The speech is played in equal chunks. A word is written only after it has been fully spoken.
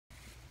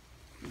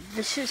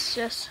This is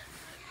just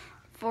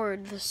for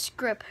the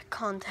script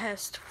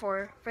contest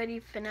for Freddy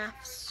FNAF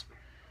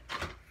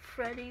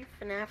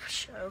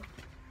show.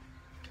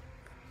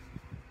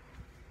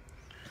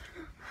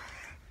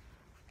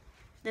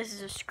 This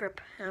is a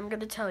script, and I'm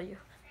gonna tell you.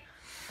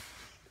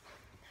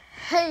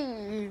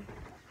 Hey,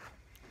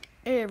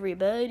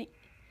 everybody.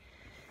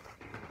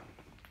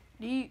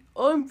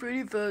 I'm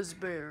Freddy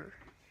Fazbear.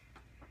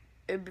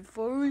 And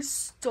before we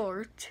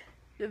start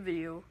the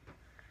video,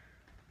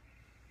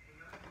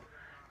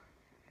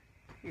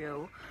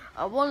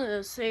 I wanted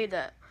to say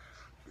that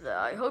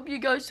I hope you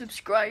guys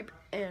subscribe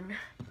and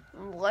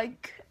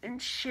like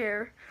and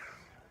share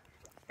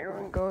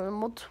and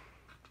go to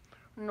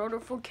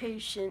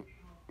notification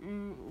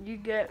you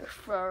get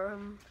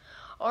from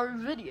our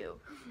video.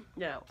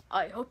 Now,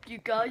 I hope you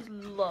guys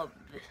love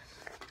this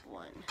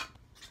one.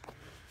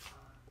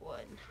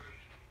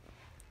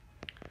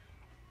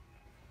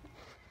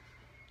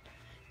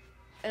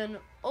 And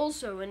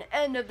also, in the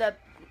end of that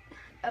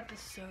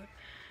episode,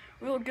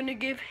 we're gonna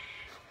give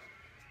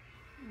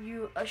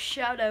you a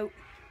shout out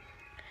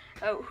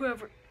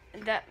whoever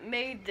that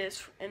made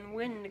this and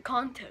win the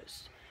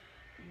contest.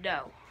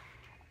 Now,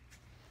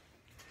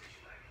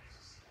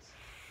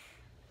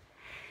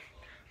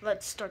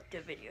 let's start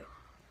the video.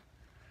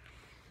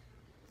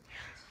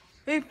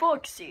 Hey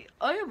Foxy,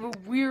 I have a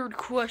weird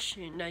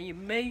question that you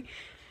may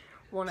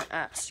want to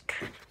ask.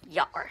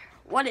 Yar,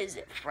 what is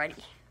it,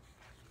 Freddy?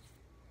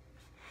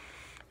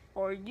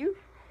 Are you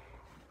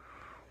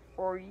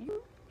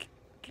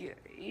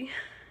gay?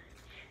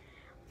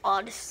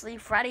 Honestly,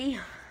 Freddy,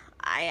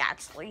 I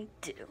actually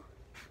do.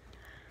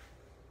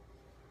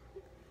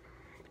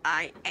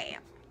 I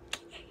am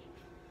gay.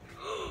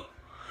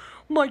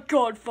 My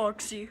God,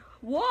 Foxy,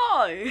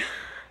 why?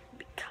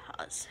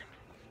 Because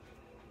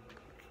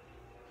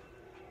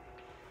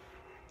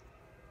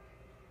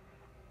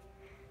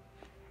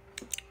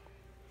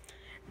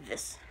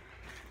this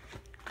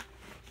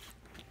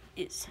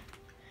is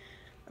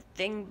a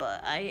thing,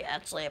 but I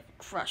actually have a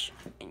crush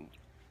on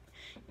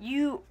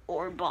you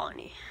or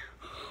Bonnie.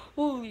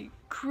 Holy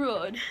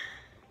crud.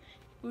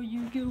 Will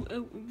you go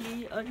out with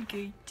me? I'm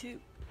gay too.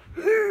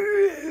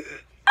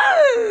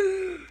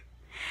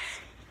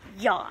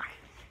 Yeah.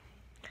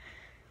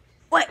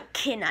 What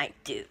can I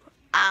do?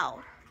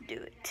 I'll do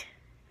it.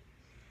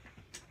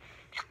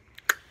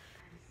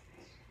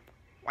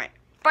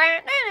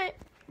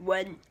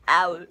 1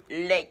 hour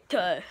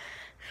later.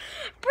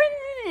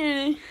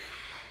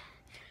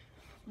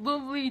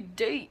 Lovely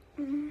date.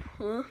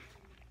 Huh?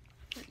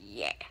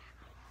 Yeah.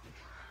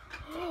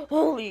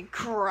 Holy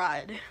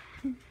crud.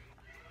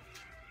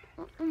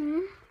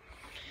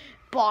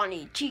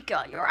 Bonnie,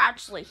 Chica, you're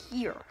actually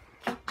here.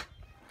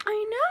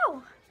 I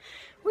know.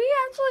 We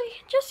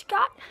actually just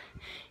got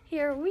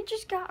here. We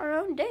just got our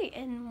own date.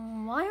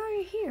 And why are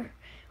you here?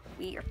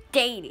 We are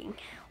dating.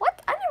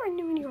 What? I never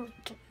knew you were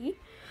gay.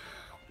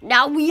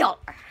 Now we are.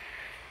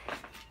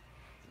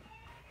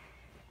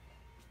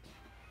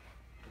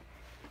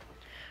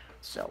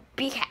 So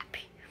be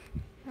happy.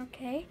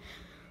 Okay.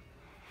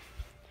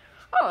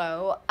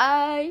 Hello,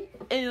 I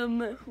am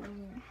Woody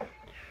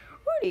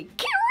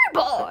Carry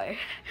Boy,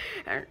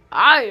 and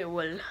I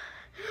will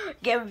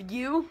give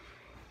you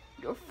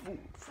your food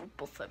for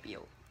both of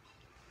you.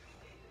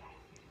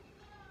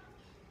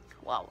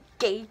 Wow,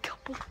 gay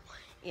couple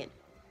and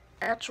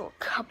actual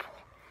couple.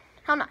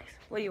 How nice.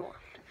 What do you want?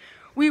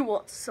 We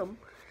want some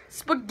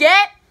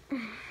spaghetti.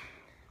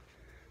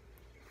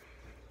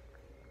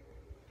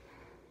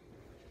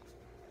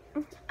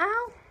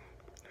 I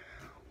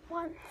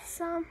want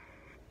some.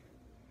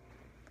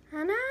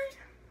 And I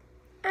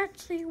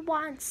actually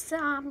want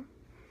some.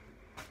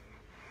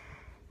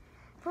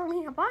 For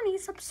me and Bonnie,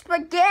 some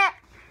spaghetti.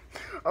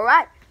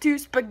 Alright, to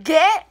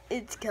spaghetti.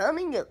 It's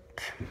coming up.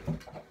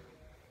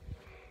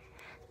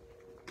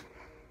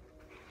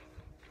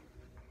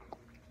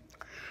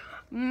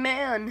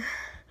 Man,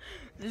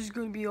 this is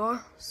going to be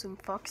awesome,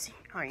 Foxy.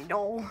 I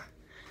know.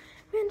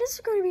 Man, this is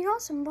going to be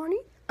awesome,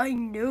 Bonnie. I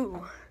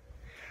know.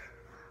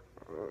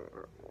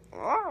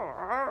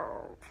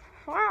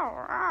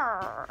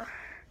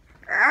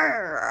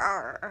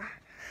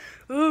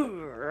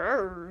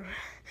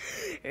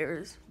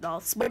 Here's the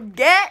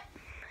spaghetti.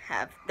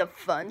 Have the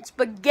fun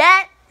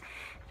spaghetti.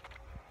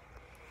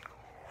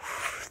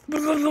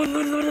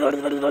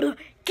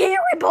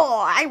 Gary boy,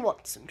 I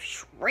want some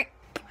shrimp.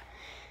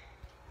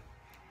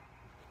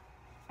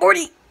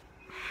 Morty.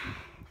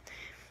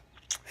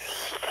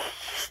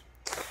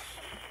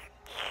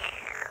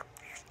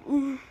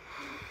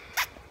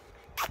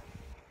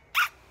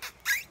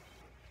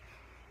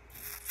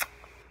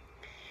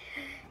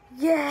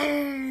 Yeah.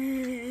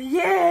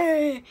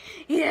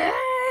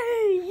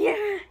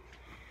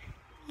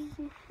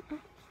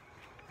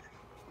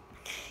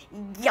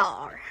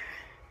 Yar.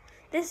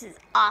 This is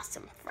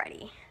awesome,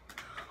 Freddy.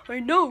 I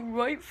know,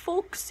 right,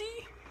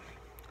 Foxy?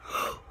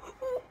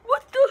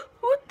 What the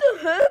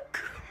heck?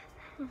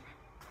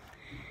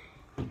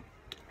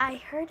 I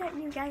heard that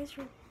you guys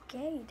were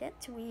gay.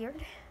 That's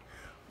weird.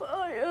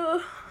 How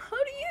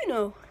do you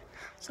know?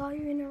 saw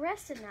you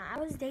interested now. I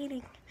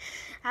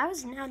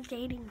was now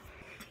dating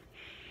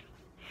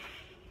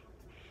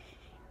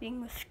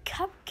with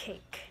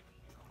Cupcake.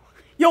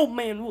 Yo,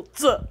 man,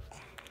 what's up?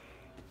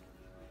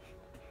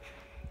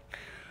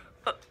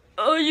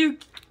 Are you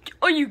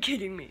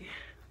kidding me?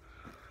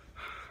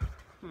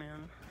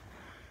 Man.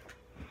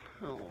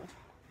 Oh.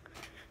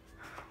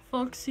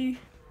 Foxy,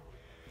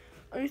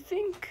 I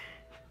think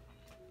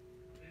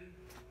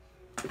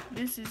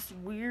this is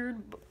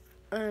weird,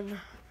 and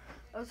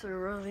that's a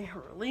really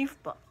relief,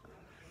 but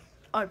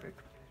I think.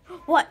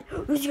 What?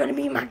 Who's gonna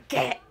be my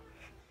cat?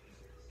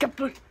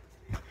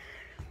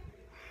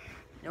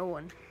 No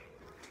one.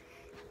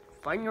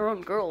 Find your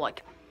own girl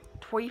like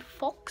Toy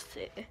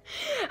Foxy.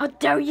 How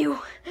dare you?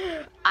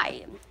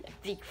 I am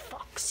the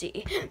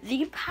Foxy,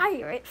 the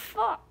pirate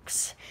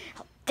fox.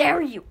 How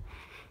dare you?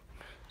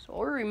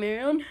 Sorry,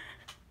 man.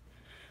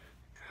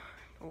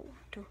 Oh,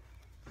 two.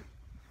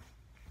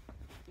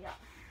 Yeah.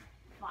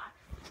 5.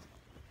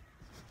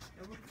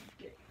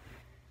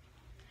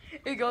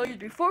 Hey guys,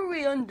 before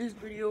we end this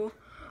video,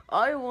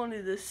 I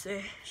wanted to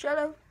say shout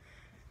out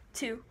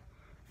to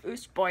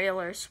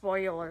spoiler,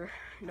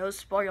 no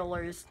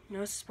spoilers.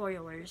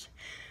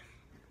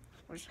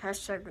 There's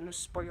hashtag no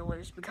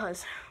spoilers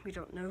because we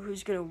don't know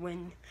who's gonna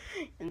win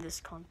in this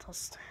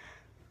contest.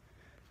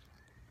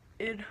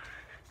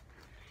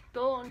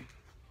 Go on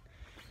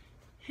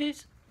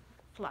his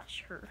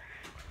Flasher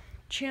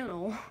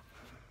channel.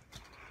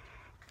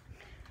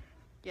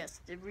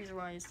 Yes, the reason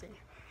why I say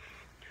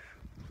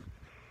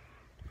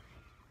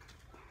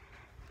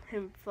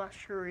him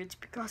Flasher, it's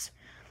because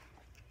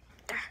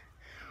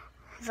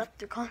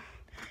that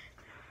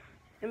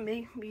it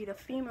may be the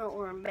female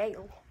or a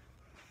male.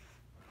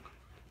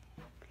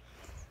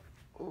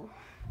 Oh,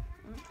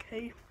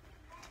 okay.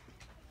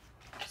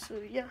 So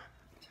yeah.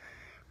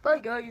 Bye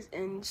guys,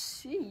 and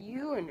see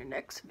you in the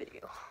next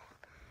video.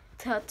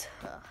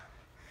 Ta-ta.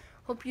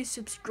 Hope you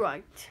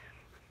subscribed.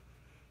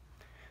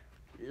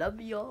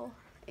 Love y'all,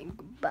 and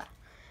goodbye.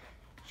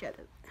 Shout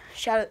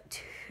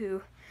out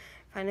to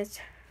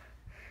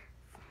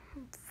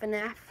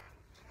fnaf,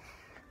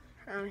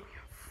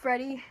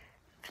 Freddy,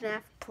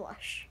 fnaf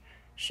plush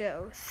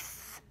show.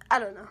 I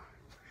don't know.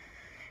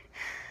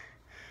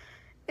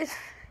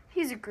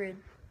 He's a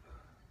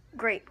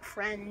great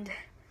friend.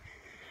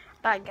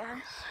 Bye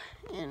guys,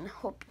 and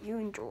hope you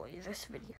enjoy this video.